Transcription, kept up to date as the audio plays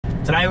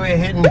Today we're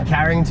hitting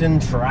Carrington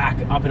track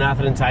up in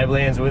Atherton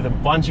Tablelands with a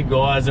bunch of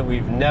guys that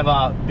we've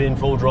never been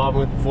full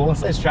driving with before.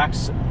 So this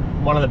track's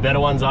one of the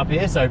better ones up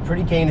here, so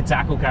pretty keen to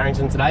tackle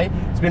Carrington today.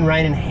 It's been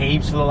raining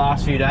heaps for the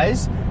last few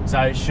days, so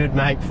it should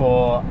make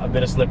for a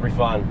bit of slippery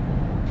fun.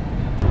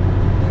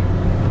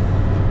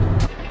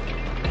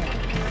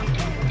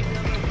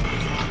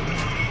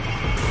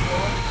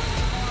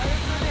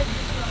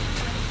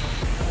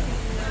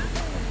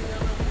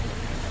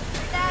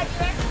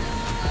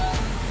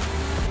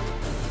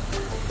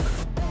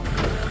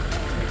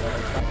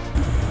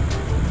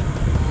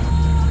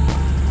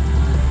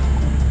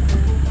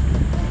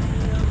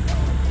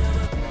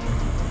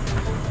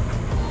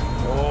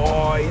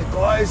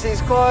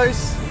 He's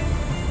close.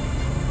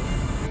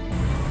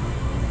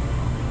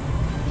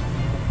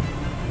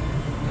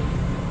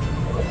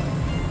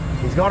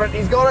 He's got it,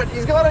 he's got it,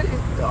 he's got it.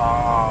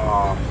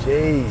 Oh,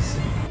 jeez.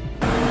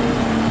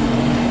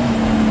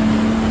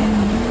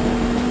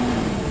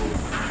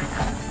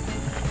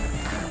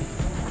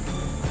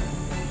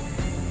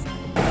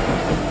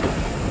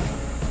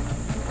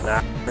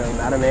 Nah, it doesn't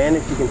matter, man,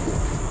 if you can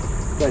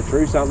go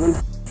through something.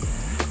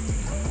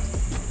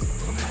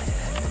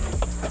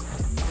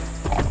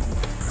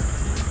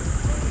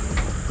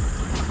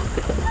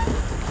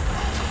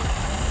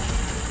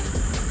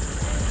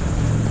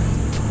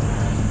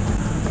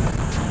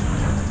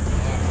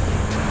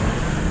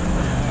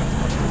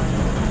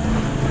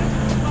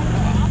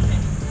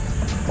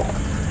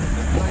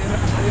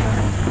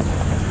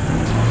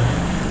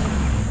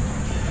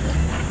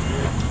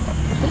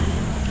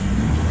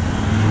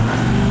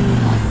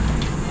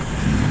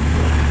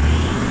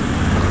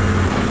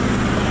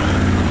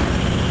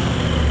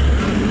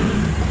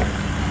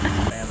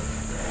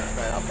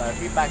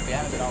 Back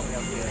down a bit, I'll be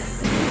up here.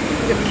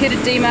 Got kid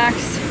at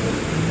D-Max.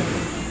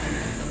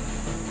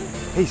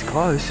 He's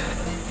close.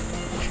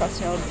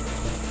 Trusty old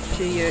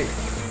GU.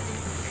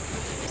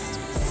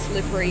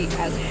 Slippery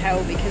as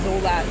hell because all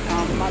that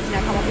mud's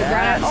now come off the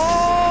granite.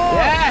 Oh!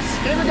 Yes!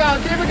 Keep it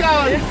going, keep it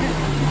going!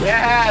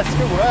 Yes,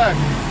 good work.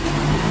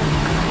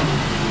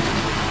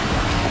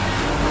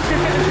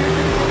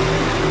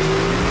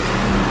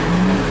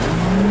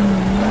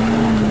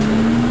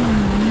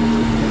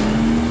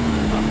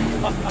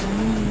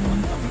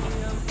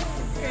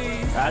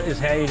 That is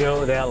how you do it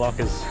without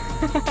lockers.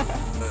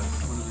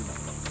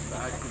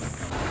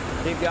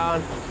 Keep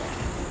going.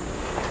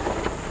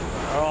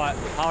 All right,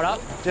 hold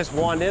up. Just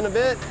wind in a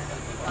bit.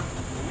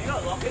 You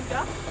got lockers,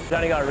 Gus? You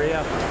only got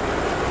rear.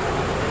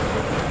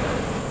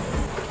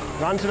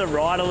 Run to the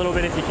right a little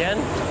bit if you can.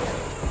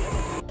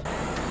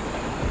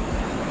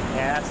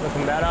 Yeah, that's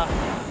looking better.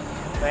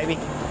 Maybe.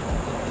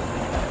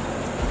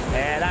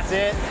 Yeah, that's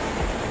it.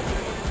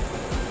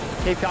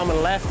 Keep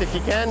coming left if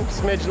you can.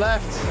 Smidge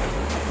left.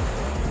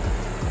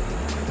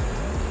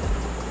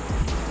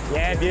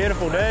 Yeah,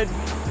 beautiful, dude.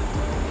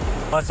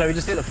 Right, so we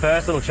just did the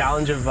first little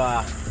challenge of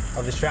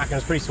this track, and it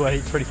was pretty sweet.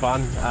 It's pretty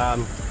fun.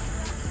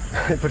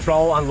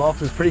 Patrol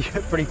unlocked was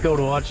pretty cool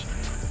to watch.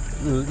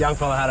 The young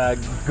fella had a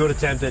good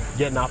attempt at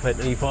getting up it,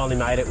 and he finally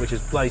made it, which is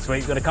bloody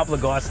sweet. We've got a couple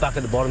of guys stuck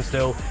at the bottom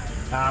still.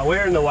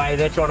 We're in the way.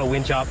 They're trying to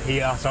winch up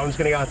here, so I'm just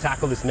going to go and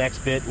tackle this next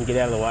bit and get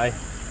out of the way.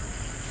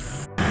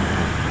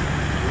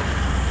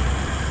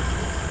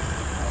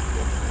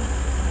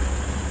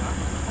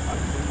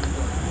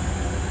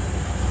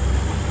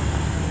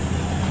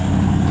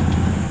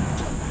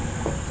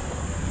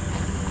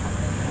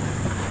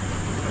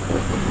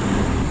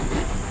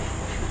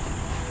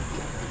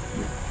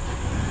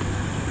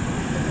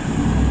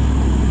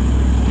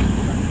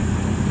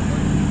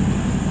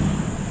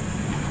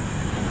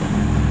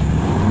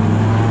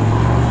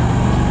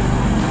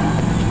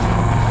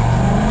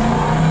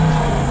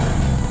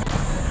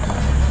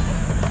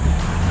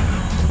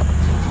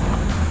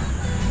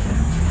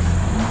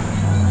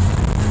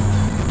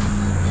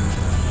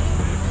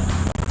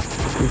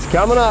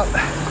 Coming up.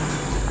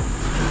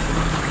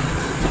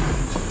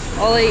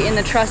 Ollie in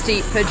the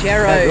trusty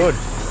Pajero. Yeah, good.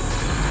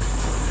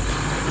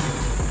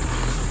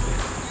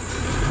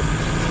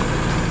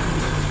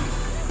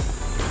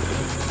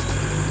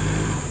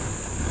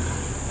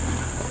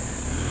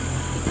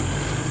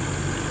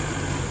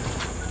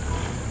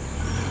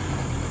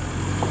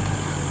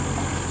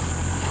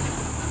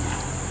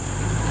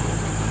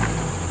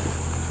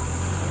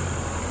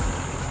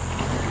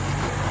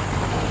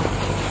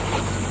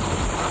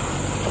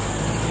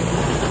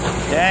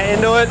 Yeah,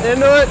 into it,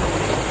 into it.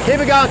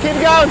 Keep it going, keep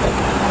it going.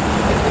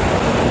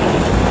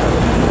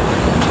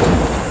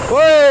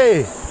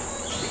 Whey!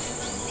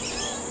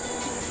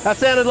 That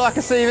sounded like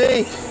a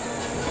CV.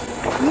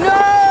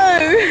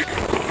 No!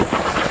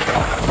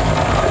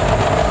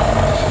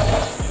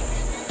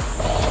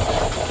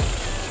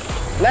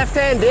 Left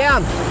hand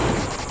down.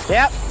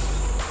 Yep.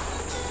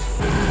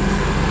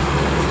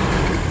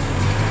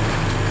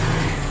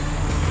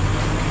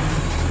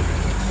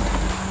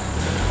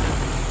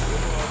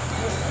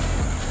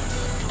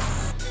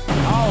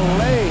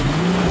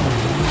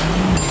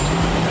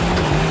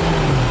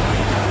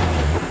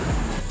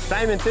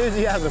 Same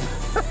enthusiasm.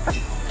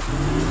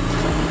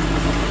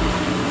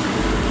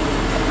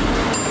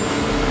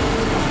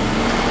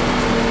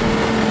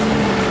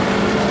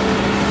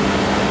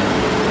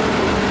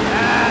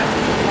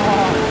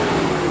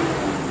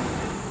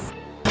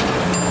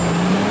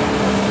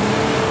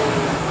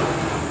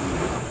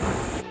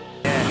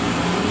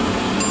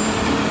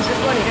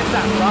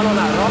 that run on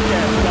that rock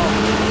there, Scott.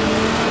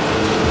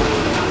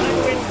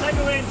 Take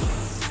a winch.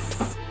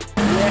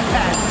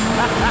 Yeah.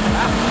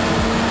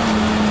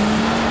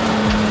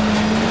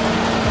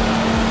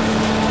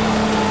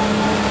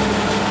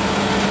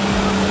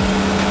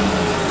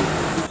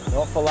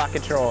 Not for lack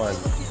of trying.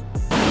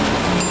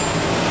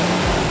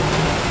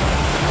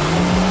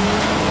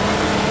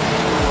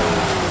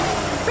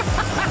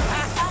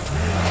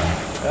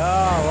 Oh,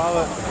 I love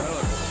it.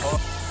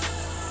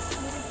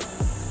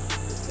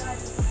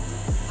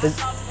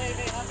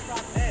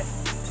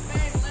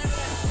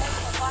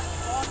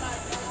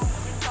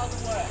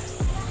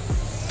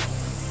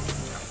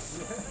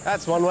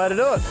 That's one way to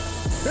do it.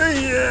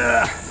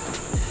 Yeah.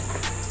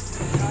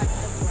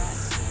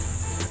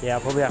 Yeah,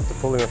 I'll probably have to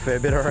pull him a fair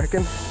bit, I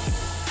reckon.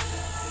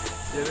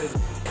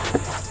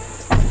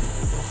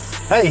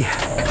 Hey.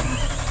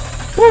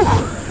 Woo.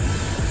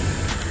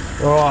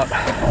 All right,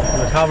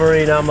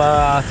 recovery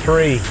number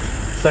 3,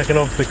 second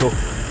obstacle.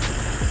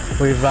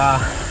 We've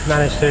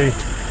managed to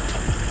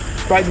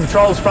break the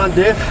troll's front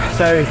diff,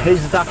 so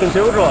he's stuck in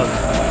two drive.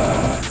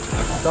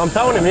 So I'm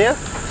towing him here.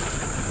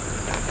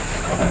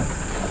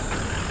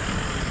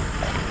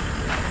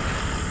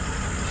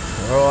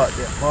 All right,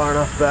 get far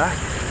enough back.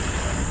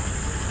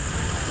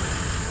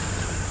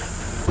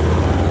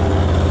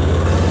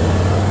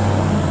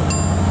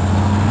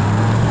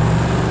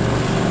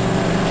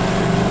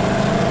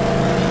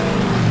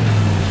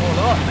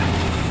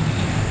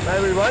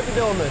 Maybe we won't be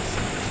doing this.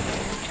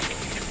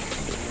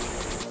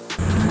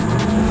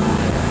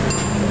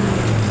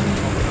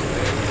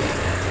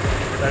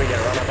 There we go,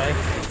 run up, eh?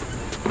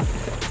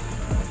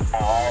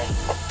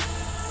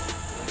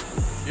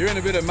 You're in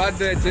a bit of mud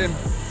there, Tim.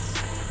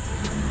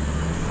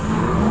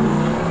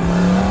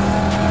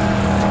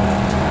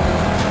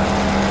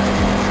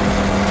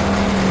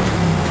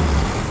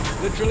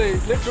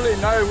 Literally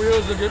no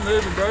wheels to get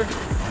moving, bro.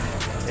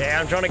 Yeah,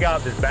 I'm trying to go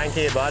up this bank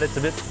here, bud. It's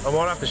a bit, I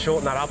might have to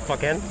shorten that up if I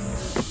can.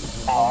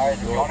 Alright,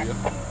 you got it.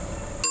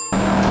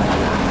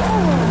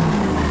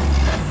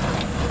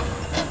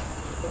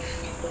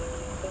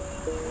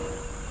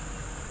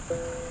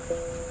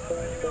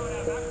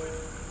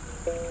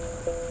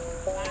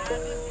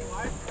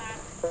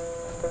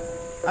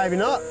 Maybe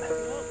not.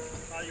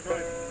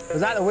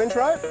 Was that the winch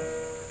rope?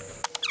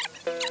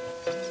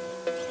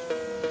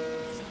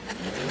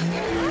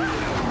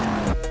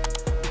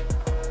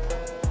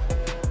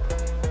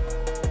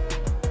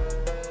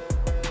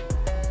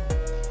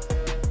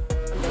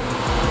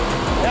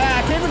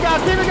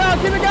 Keep it going,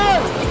 keep it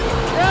going!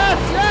 Yes,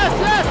 yes,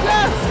 yes,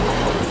 yes!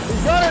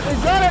 He's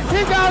got it,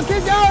 keep going,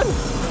 keep going!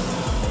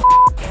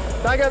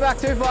 Don't go back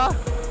too far.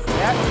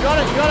 Yeah, you got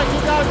it, keep going,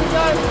 keep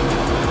going!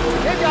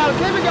 Keep going,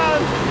 keep it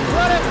going! You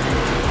got it!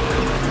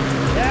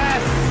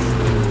 Yes!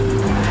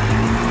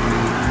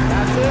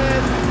 That's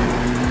it!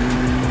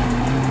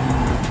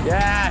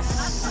 Yes!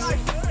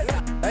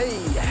 Hey!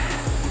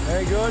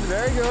 Very good,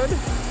 very good.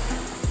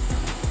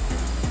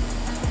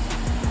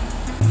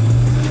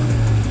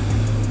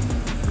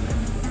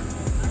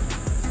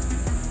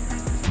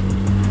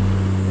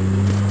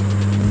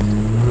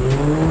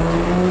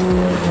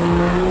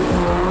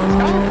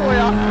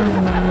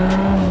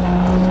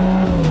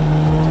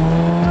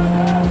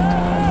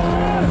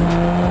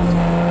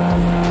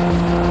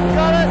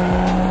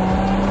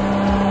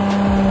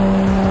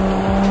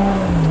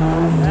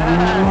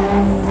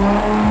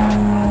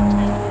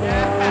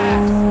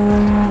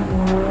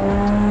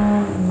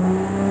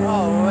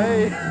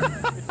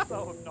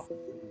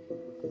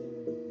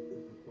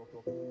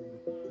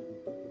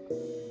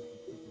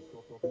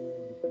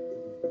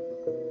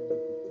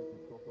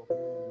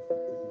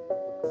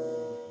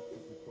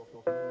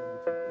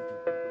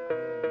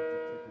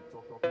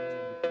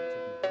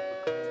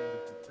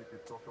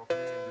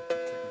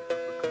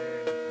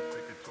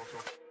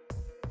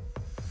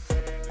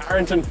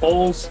 Carrington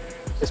Falls.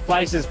 This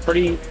place is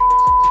pretty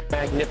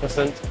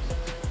magnificent.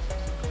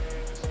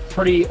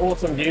 Pretty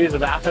awesome views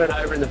of Atherton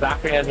over in the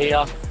background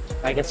here.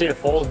 I can see the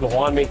falls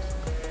behind me,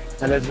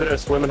 and there's a bit of a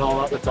swimming hole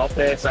up the top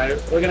there. So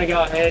we're going to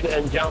go ahead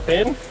and jump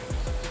in,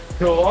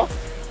 cool off.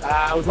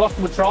 We've lost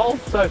the patrol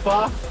so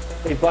far.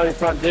 He's blown his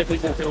front diff,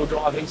 he's in two-wheel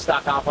drive, he's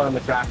stuck up on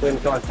the track. We're going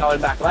to try and tow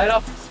him back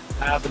later.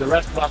 But the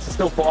rest of us, there's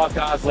still 5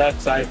 cars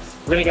left, so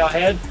we're going to go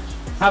ahead,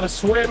 have a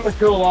swim,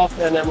 cool off,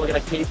 and then we're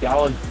going to keep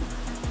going.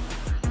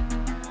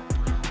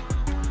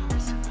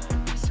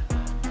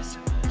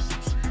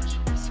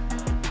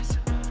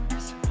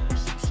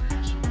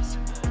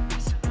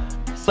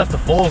 Left the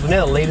falls, we're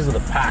now the leaders of the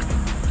pack.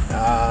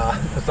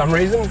 For some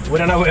reason, we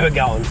don't know where we're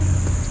going.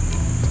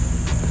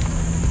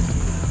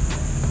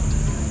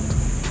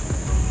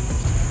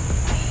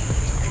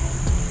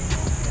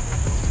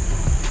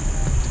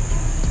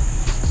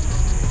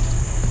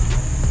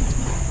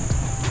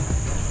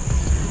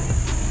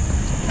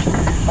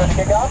 Let's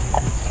get going.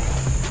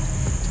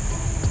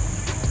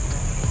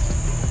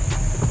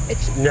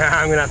 Nah,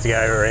 I'm gonna have to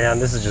go around.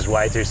 This is just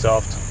way too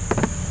soft.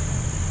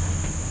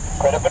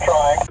 Credit for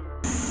trying.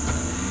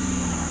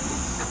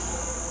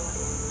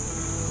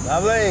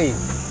 Lovely.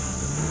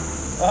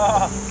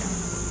 Oh.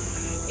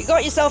 You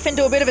got yourself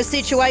into a bit of a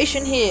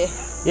situation here.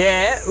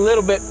 Yeah, a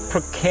little bit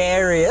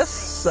precarious,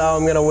 so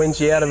I'm going to winch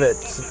you out of it.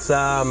 It's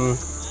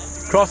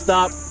crossed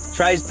up,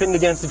 tray's pinned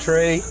against the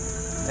tree,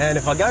 and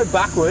if I go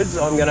backwards,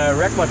 I'm going to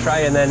wreck my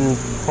tray and then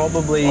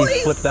probably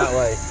flip that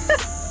way.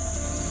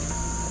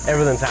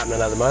 Everything's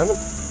happening at the moment.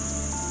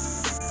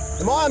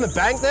 Am I on the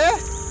bank there?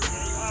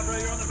 Yeah, you are, bro.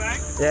 You're on the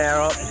bank. Yeah,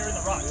 all right. And you're in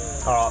the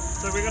ruck. All right.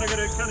 So we're going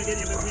to kind of get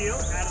you the wheel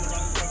out of the ruck.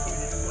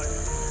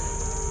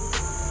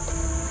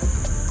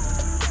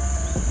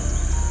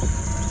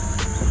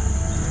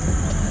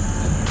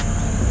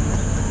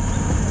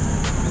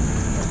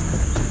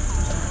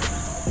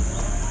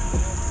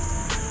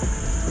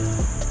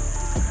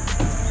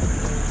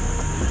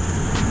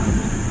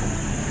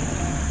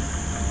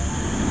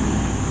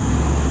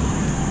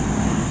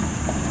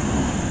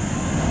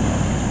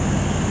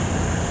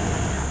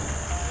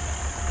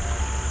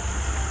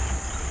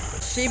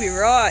 She be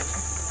right.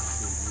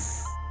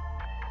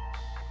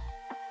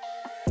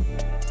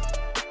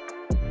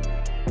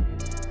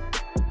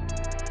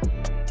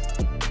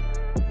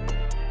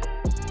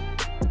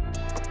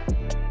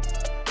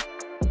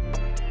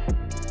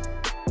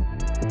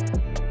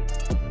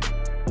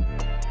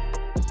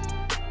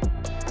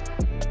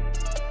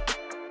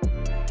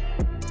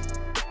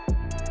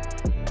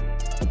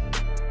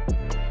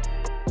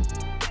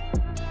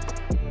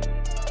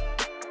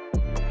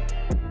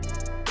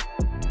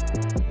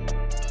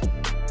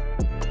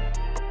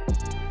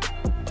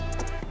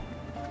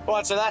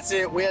 Right, so that's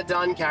it. We are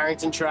done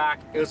Carrington track.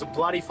 It was a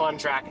bloody fun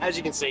track. As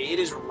you can see, it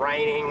is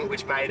raining,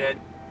 which made it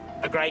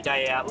a great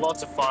day out.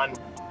 Lots of fun.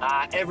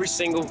 Every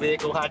single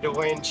vehicle had to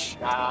winch.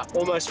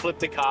 Almost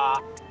flipped the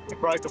car. We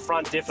broke the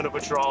front diff in a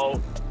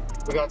patrol.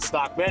 We got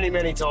stuck many,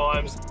 many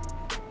times.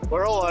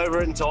 We're all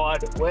over it and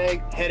tired. We're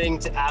heading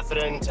to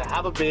Atherton to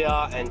have a beer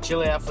and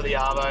chill out for the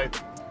Arvo.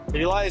 If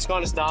you like this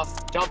kind of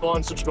stuff, jump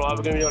on, subscribe.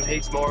 We're going to be doing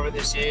heaps more of it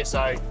this year,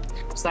 so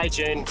stay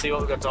tuned and see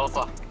what we've got to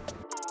offer.